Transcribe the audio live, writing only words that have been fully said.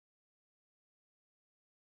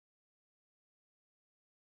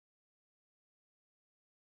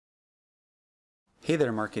Hey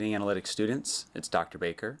there, marketing analytics students. It's Dr.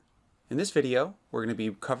 Baker. In this video, we're going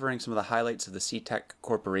to be covering some of the highlights of the C-Tek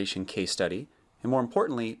Corporation Case Study, and more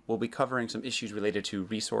importantly, we'll be covering some issues related to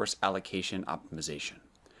resource allocation optimization.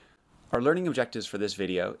 Our learning objectives for this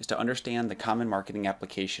video is to understand the common marketing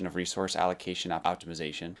application of resource allocation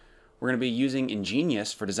optimization. We're going to be using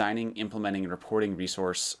Enginius for designing, implementing, and reporting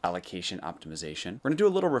resource allocation optimization. We're going to do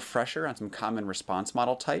a little refresher on some common response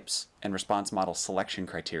model types and response model selection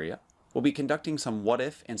criteria. We'll be conducting some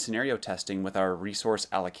what-if and scenario testing with our resource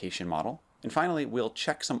allocation model. And finally, we'll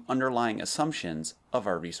check some underlying assumptions of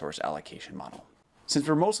our resource allocation model. Since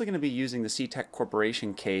we're mostly going to be using the C-Tek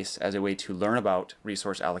Corporation case as a way to learn about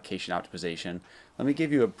resource allocation optimization, let me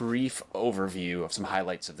give you a brief overview of some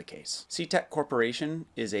highlights of the case. C-Tek Corporation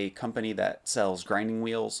is a company that sells grinding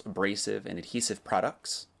wheels, abrasive, and adhesive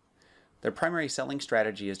products. Their primary selling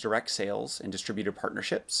strategy is direct sales and distributor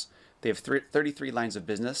partnerships. They have 33 lines of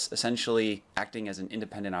business, essentially acting as an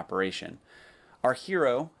independent operation. Our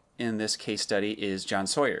hero in this case study is John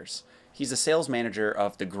Sawyers. He's a sales manager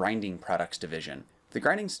of the grinding products division. The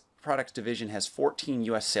grinding products division has 14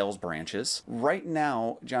 U.S. sales branches. Right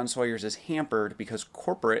now, John Sawyers is hampered because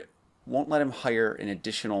corporate won't let him hire an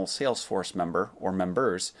additional Salesforce member or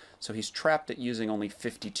members, so he's trapped at using only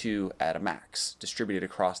 52 at a max, distributed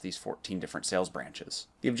across these 14 different sales branches.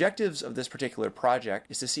 The objectives of this particular project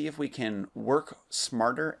is to see if we can work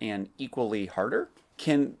smarter and equally harder.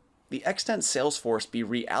 Can the extant Salesforce be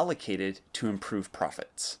reallocated to improve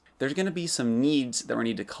profits? There's going to be some needs that we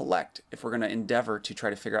need to collect if we're going to endeavor to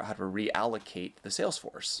try to figure out how to reallocate the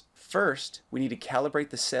Salesforce. First, we need to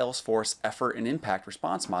calibrate the Salesforce effort and impact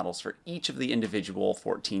response models for each of the individual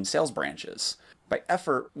 14 sales branches. By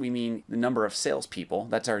effort, we mean the number of salespeople,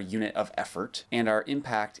 that's our unit of effort, and our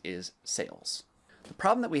impact is sales. The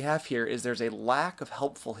problem that we have here is there's a lack of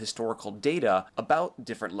helpful historical data about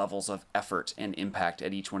different levels of effort and impact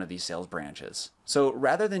at each one of these sales branches. So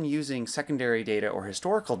rather than using secondary data or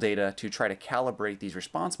historical data to try to calibrate these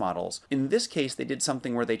response models, in this case they did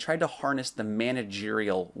something where they tried to harness the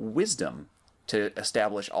managerial wisdom to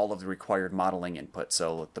establish all of the required modeling inputs.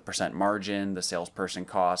 So the percent margin, the salesperson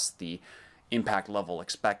costs, the impact level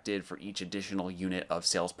expected for each additional unit of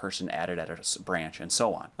salesperson added at a branch, and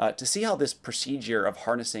so on. To see how this procedure of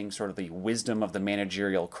harnessing sort of the wisdom of the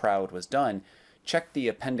managerial crowd was done, check the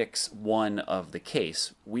Appendix 1 of the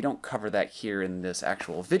case. We don't cover that here in this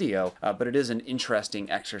actual video, but it is an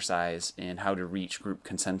interesting exercise in how to reach group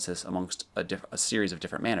consensus amongst a series of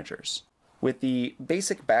different managers. With the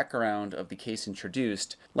basic background of the case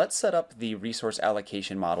introduced, let's set up the resource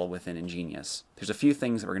allocation model within Enginius. There's a few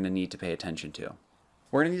things that we're going to need to pay attention to.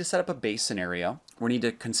 We're going to need to set up a base scenario. We need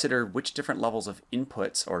to consider which different levels of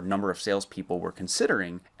inputs or number of salespeople we're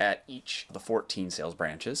considering at each of the 14 sales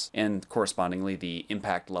branches, and correspondingly the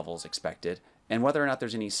impact levels expected, and whether or not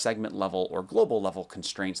there's any segment level or global level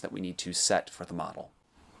constraints that we need to set for the model.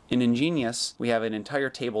 In Enginius, we have an entire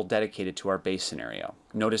table dedicated to our base scenario.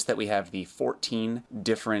 Notice that we have the 14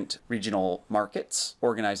 different regional markets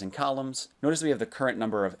organized in columns. Notice we have the current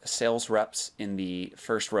number of sales reps in the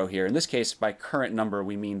first row here. In this case, by current number,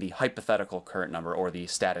 we mean the hypothetical current number or the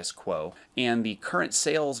status quo. And the current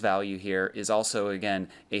sales value here is also, again,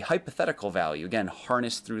 a hypothetical value, again,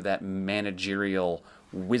 harnessed through that managerial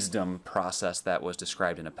wisdom process that was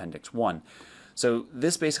described in Appendix 1. So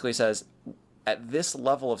this basically says, at this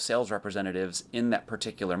level of sales representatives in that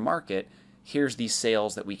particular market, here's the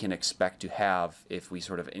sales that we can expect to have if we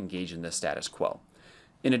sort of engage in this status quo.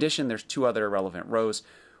 In addition, there's two other relevant rows.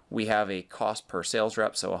 We have a cost per sales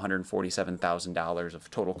rep, so $147,000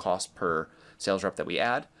 of total cost per sales rep that we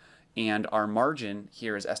add. And our margin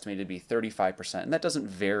here is estimated to be 35%, and that doesn't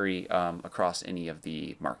vary across any of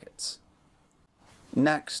the markets.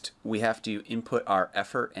 Next, we have to input our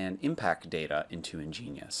effort and impact data into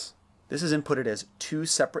Enginius. This is inputted as two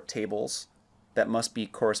separate tables that must be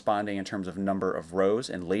corresponding in terms of number of rows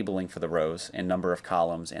and labeling for the rows, and number of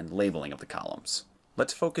columns and labeling of the columns.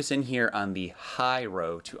 Let's focus in here on the high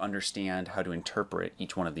row to understand how to interpret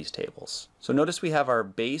each one of these tables. So notice we have our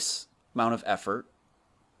base amount of effort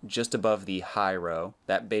just above the high row.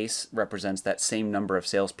 That base represents that same number of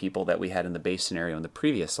salespeople that we had in the base scenario in the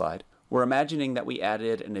previous slide. We're imagining that we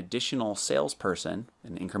added an additional salesperson,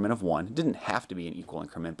 an increment of 1. It didn't have to be an equal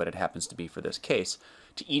increment, but it happens to be for this case,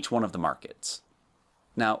 to each one of the markets.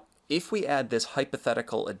 Now, if we add this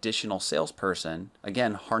hypothetical additional salesperson,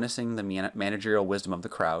 again, harnessing the managerial wisdom of the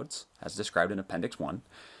crowds, as described in Appendix 1,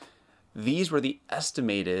 these were the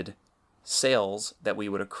estimated sales that we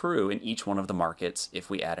would accrue in each one of the markets if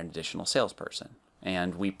we add an additional salesperson.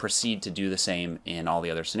 And we proceed to do the same in all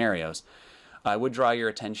the other scenarios. I would draw your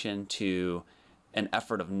attention to an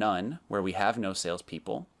effort of none, where we have no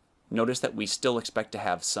salespeople, notice that we still expect to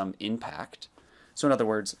have some impact. So in other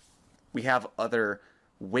words, we have other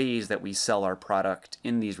ways that we sell our product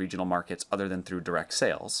in these regional markets other than through direct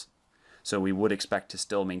sales. So we would expect to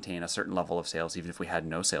still maintain a certain level of sales even if we had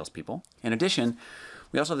no salespeople. In addition,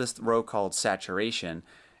 we also have this row called saturation.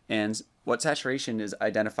 And what saturation is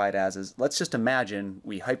identified as is, let's just imagine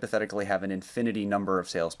we hypothetically have an infinity number of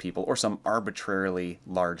salespeople or some arbitrarily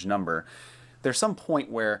large number. There's some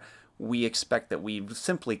point where we expect that we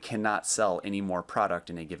simply cannot sell any more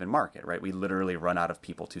product in a given market, right? We literally run out of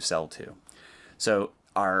people to sell to. So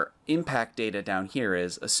our impact data down here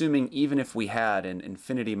is assuming even if we had an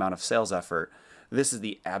infinity amount of sales effort, this is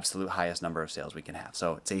the absolute highest number of sales we can have.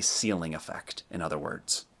 So it's a ceiling effect, in other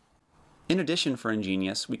words. In addition, for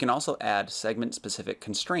Enginius, we can also add segment-specific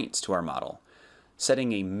constraints to our model,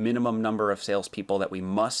 setting a minimum number of salespeople that we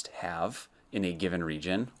must have in a given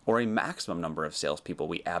region, or a maximum number of salespeople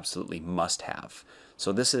we absolutely must have.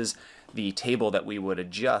 So this is the table that we would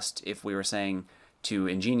adjust if we were saying to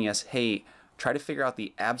Enginius, hey, try to figure out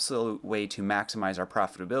the absolute way to maximize our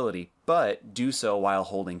profitability, but do so while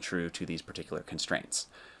holding true to these particular constraints.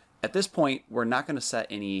 At this point, we're not going to set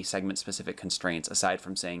any segment-specific constraints aside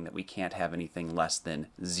from saying that we can't have anything less than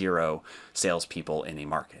 0 salespeople in a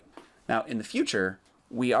market. Now, in the future,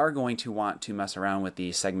 we are going to want to mess around with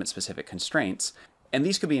these segment-specific constraints, and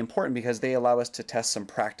these could be important because they allow us to test some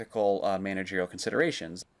practical managerial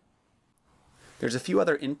considerations. There's a few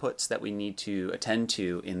other inputs that we need to attend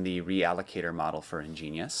to in the ReAllocator model for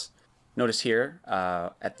Enginius. Notice here,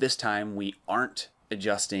 at this time, we aren't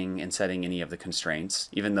adjusting and setting any of the constraints.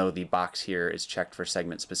 Even though the box here is checked for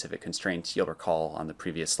segment-specific constraints, you'll recall on the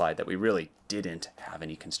previous slide that we really didn't have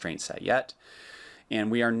any constraints set yet. And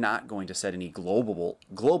we are not going to set any global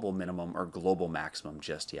minimum or global maximum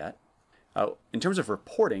just yet. In terms of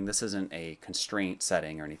reporting, this isn't a constraint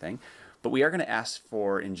setting or anything, but we are going to ask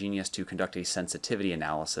for Enginius to conduct a sensitivity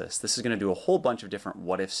analysis. This is going to do a whole bunch of different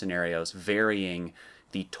what-if scenarios, varying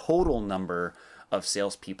the total number of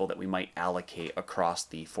salespeople that we might allocate across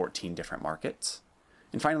the 14 different markets.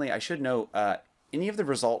 And finally, I should note, any of the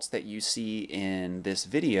results that you see in this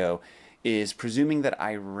video is presuming that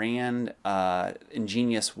I ran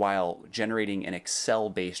Enginius while generating an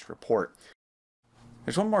Excel-based report.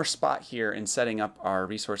 There's one more spot here in setting up our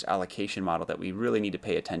resource allocation model that we really need to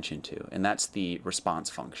pay attention to, and that's the response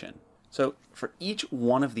function. So for each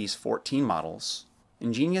one of these 14 models,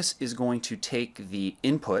 Enginius is going to take the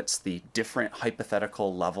inputs, the different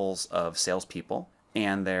hypothetical levels of salespeople,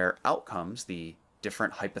 and their outcomes, the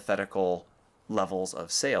different hypothetical levels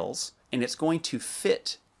of sales, and it's going to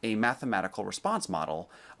fit a mathematical response model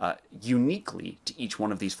uniquely to each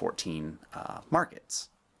one of these 14 markets.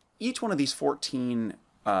 Each one of these 14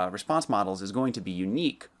 response models is going to be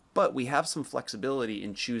unique, but we have some flexibility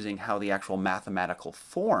in choosing how the actual mathematical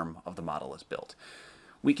form of the model is built.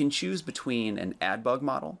 We can choose between an ad bug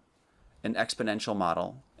model, an exponential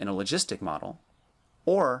model, and a logistic model,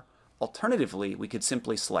 or alternatively, we could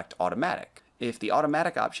simply select automatic. If the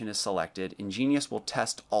automatic option is selected, Enginius will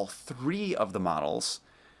test all 3 of the models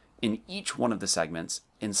in each one of the segments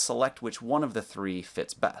and select which one of the 3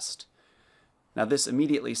 fits best. Now this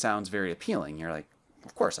immediately sounds very appealing. You're like,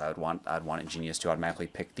 of course I'd want Enginius to automatically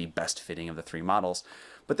pick the best fitting of the 3 models,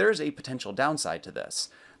 but there is a potential downside to this.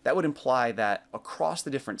 That would imply that across the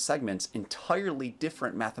different segments, entirely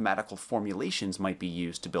different mathematical formulations might be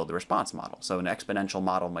used to build the response model. So an exponential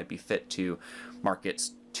model might be fit to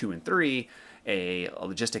markets 2 and 3, a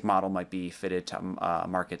logistic model might be fitted to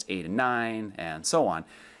markets 8 and 9, and so on.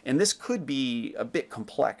 And this could be a bit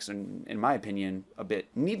complex, and in my opinion, a bit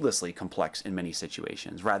needlessly complex in many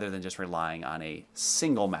situations, rather than just relying on a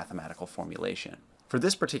single mathematical formulation. For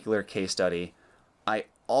this particular case study, I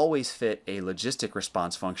always fit a logistic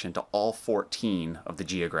response function to all 14 of the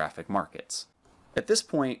geographic markets. At this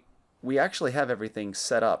point, we actually have everything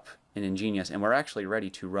set up in Enginius, and we're actually ready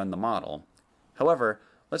to run the model. However,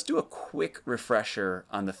 let's do a quick refresher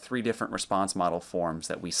on the 3 different response model forms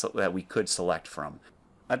that we could select from.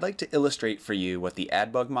 I'd like to illustrate for you what the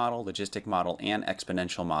ad bug model, logistic model, and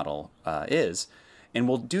exponential model is, and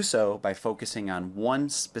we'll do so by focusing on one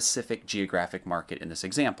specific geographic market in this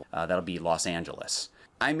example. That'll be Los Angeles.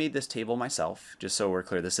 I made this table myself, just so we're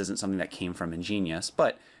clear, this isn't something that came from Enginius,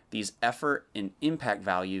 but these effort and impact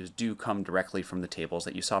values do come directly from the tables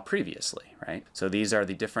that you saw previously, right? So these are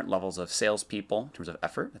the different levels of salespeople in terms of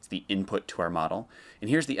effort. That's the input to our model. And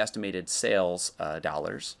here's the estimated sales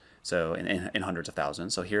dollars, so in hundreds of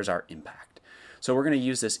thousands. So here's our impact. So we're going to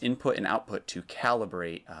use this input and output to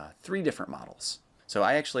calibrate 3 different models. So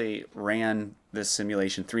I actually ran this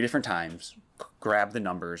simulation 3 different times, grabbed the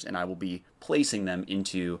numbers, and I will be placing them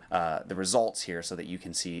into the results here so that you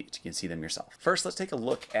can see them yourself. First, let's take a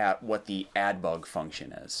look at what the addBug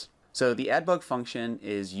function is. So the addBug function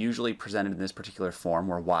is usually presented in this particular form,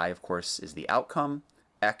 where y, of course, is the outcome,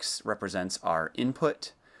 x represents our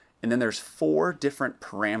input, and then there's 4 different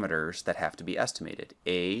parameters that have to be estimated: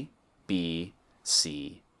 a, b,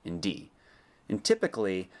 c, and d. And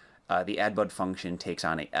typically, the addBug function takes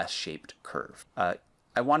on a S-shaped curve.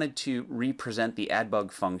 I wanted to represent the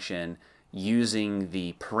addBug function using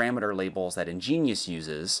the parameter labels that Enginius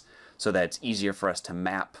uses so that it's easier for us to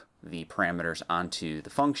map the parameters onto the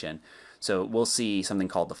function. So we'll see something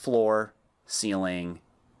called the floor, ceiling,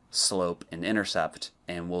 slope, and intercept,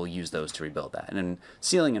 and we'll use those to rebuild that. And then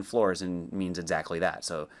ceiling and floors means exactly that.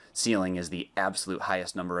 So ceiling is the absolute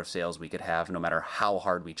highest number of sales we could have no matter how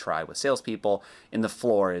hard we try with salespeople, and the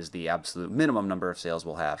floor is the absolute minimum number of sales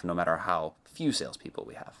we'll have no matter how few salespeople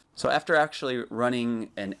we have. So after actually running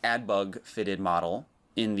an addBug fitted model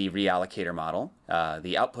in the ReAllocator model,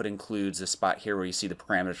 the output includes this spot here where you see the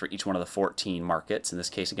parameters for each one of the 14 markets, in this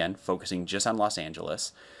case again focusing just on Los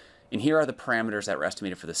Angeles. And here are the parameters that were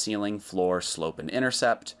estimated for the ceiling, floor, slope, and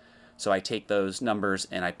intercept. So I take those numbers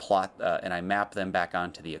and I plot and I map them back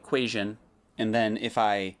onto the equation. And then if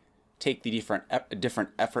I take the different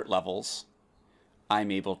effort levels,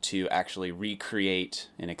 I'm able to actually recreate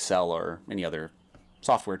in Excel or any other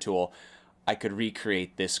software tool, I could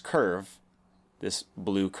recreate this curve. This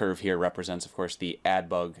blue curve here represents, of course, the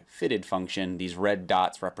addBug fitted function. These red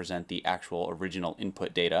dots represent the actual original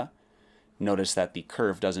input data. Notice that the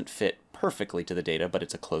curve doesn't fit perfectly to the data, but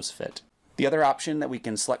it's a close fit. The other option that we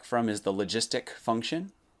can select from is the logistic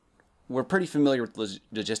function. We're pretty familiar with the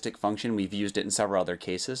logistic function. We've used it in several other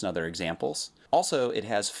cases and other examples. Also, it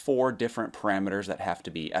has 4 different parameters that have to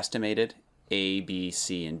be estimated: A, B,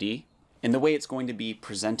 C, and D. And the way it's going to be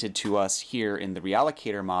presented to us here in the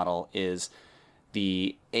ReAllocator model is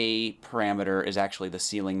the A parameter is actually the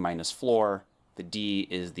ceiling minus floor, the D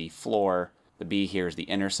is the floor, the B here is the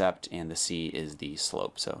intercept, and the C is the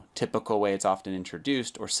slope. So typical way it's often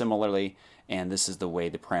introduced, or similarly, and this is the way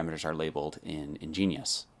the parameters are labeled in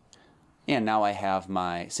Enginius. And now I have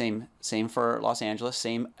my same for Los Angeles,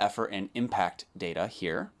 same effort and impact data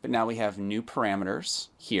here, but now we have new parameters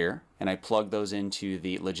here, and I plug those into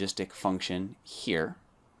the logistic function here,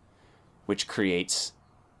 which creates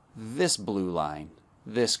this blue line,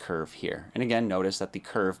 this curve here. And again, notice that the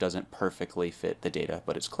curve doesn't perfectly fit the data,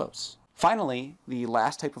 but it's close. Finally, the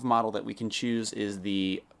last type of model that we can choose is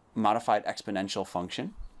the modified exponential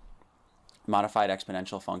function. Modified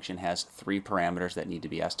exponential function has 3 parameters that need to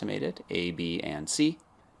be estimated: A, B, and C.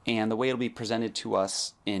 And the way it'll be presented to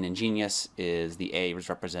us in Enginius is the A is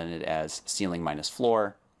represented as ceiling minus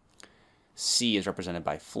floor, C is represented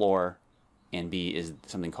by floor, and B is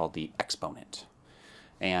something called the exponent.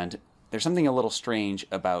 And there's something a little strange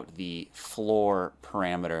about the floor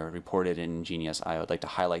parameter reported in Enginius. I would like to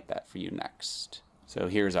highlight that for you next. So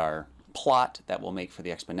here's our plot that we'll make for the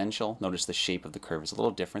exponential. Notice the shape of the curve is a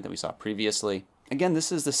little different than we saw previously. Again,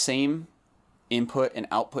 this is the same input and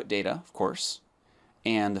output data, of course,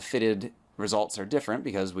 and the fitted results are different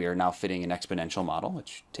because we are now fitting an exponential model,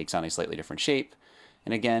 which takes on a slightly different shape.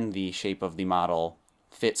 And again, the shape of the model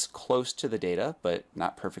fits close to the data, but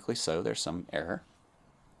not perfectly so. There's some error.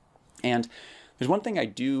 And there's one thing I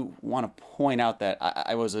do want to point out that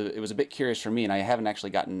it was a bit curious for me, and I haven't actually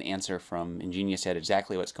gotten an answer from Enginius yet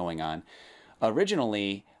exactly what's going on.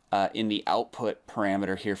 Originally, in the output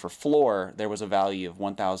parameter here for floor, there was a value of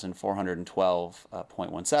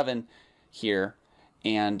 1,412.17 here,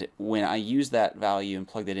 and when I used that value and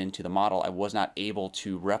plugged it into the model, I was not able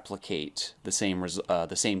to replicate the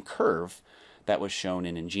same curve that was shown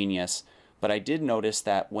in Enginius. But I did notice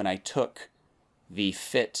that when I took the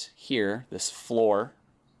fit here, this floor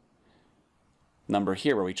number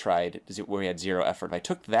here where we had 0 effort, if I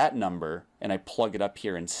took that number and I plug it up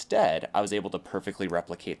here instead, I was able to perfectly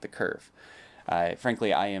replicate the curve.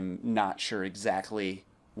 Frankly, I am not sure exactly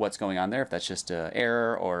what's going on there, if that's just an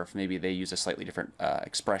error or if maybe they use a slightly different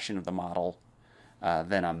expression of the model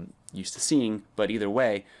than I'm used to seeing, but either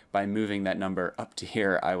way, by moving that number up to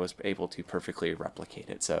here, I was able to perfectly replicate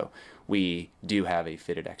it. So we do have a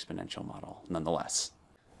fitted exponential model nonetheless.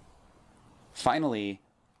 Finally,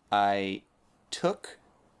 I took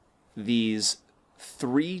these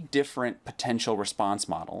 3 different potential response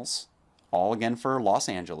models, all again for Los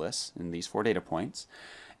Angeles in these 4 data points,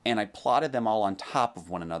 and I plotted them all on top of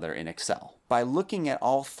one another in Excel. By looking at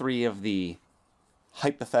all 3 of the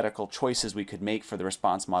hypothetical choices we could make for the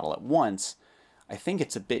response model at once, I think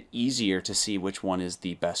it's a bit easier to see which one is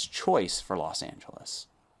the best choice for Los Angeles.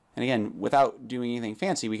 And again, without doing anything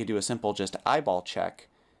fancy, we could do a simple just eyeball check.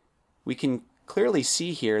 We can clearly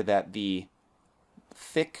see here that the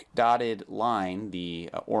thick dotted line, the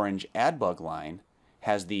orange ad bug line,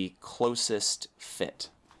 has the closest fit.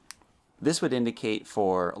 This would indicate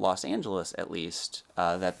for Los Angeles, at least,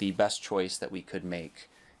 that the best choice that we could make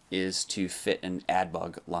is to fit an ad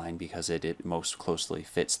bug line because it most closely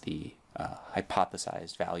fits the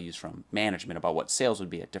hypothesized values from management about what sales would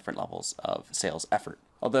be at different levels of sales effort.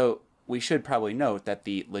 Although we should probably note that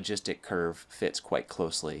the logistic curve fits quite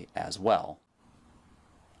closely as well.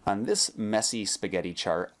 On this messy spaghetti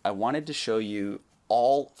chart, I wanted to show you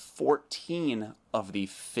all 14 of the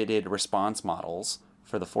fitted response models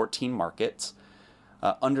for the 14 markets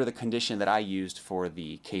under the condition that I used for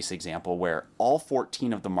the case example, where all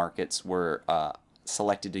 14 of the markets were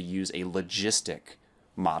selected to use a logistic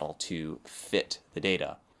model to fit the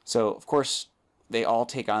data. So of course they all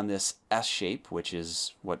take on this S shape, which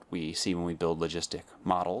is what we see when we build logistic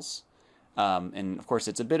models. And of course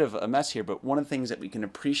it's a bit of a mess here, but one of the things that we can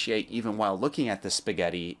appreciate even while looking at this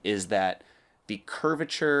spaghetti is that the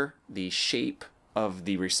curvature, the shape of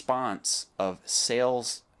the response of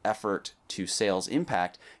sales effort to sales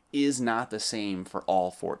impact is not the same for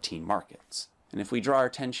all 14 markets. And if we draw our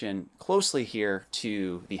attention closely here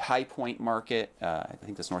to the High Point market, I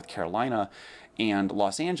think that's North Carolina, and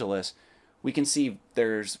Los Angeles, we can see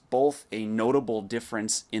there's both a notable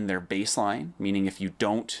difference in their baseline, meaning if you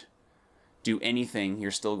don't do anything, you're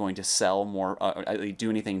still going to sell more, do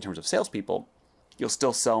anything in terms of salespeople, you'll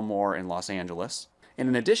still sell more in Los Angeles. And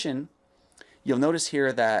in addition, you'll notice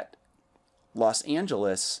here that Los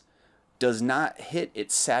Angeles does not hit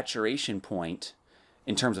its saturation point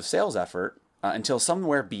in terms of sales effort until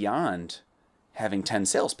somewhere beyond having 10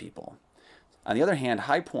 salespeople. On the other hand,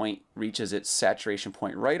 High Point reaches its saturation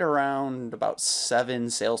point right around about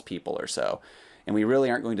 7 salespeople or so. And we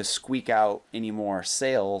really aren't going to squeak out any more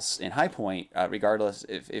sales in High Point, regardless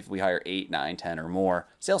if we hire 8, 9, 10 or more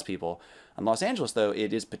salespeople. In Los Angeles, though,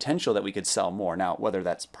 it is potential that we could sell more. Now, whether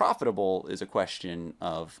that's profitable is a question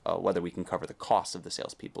of whether we can cover the cost of the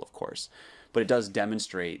salespeople, of course. But it does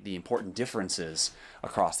demonstrate the important differences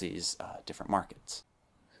across these different markets.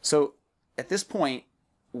 So at this point,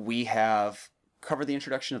 we have covered the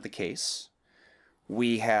introduction of the case.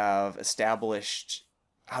 We have established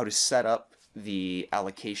how to set up the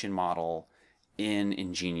allocation model in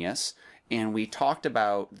Enginius. And we talked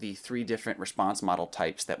about the 3 different response model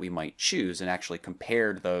types that we might choose and actually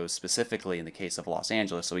compared those specifically in the case of Los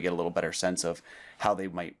Angeles so we get a little better sense of how they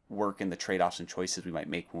might work and the trade-offs and choices we might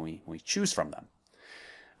make when we choose from them.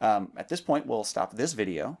 At this point, we'll stop this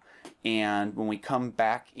video, and when we come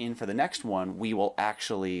back in for the next one, we will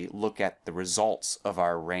actually look at the results of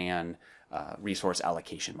our RAN resource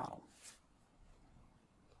allocation model.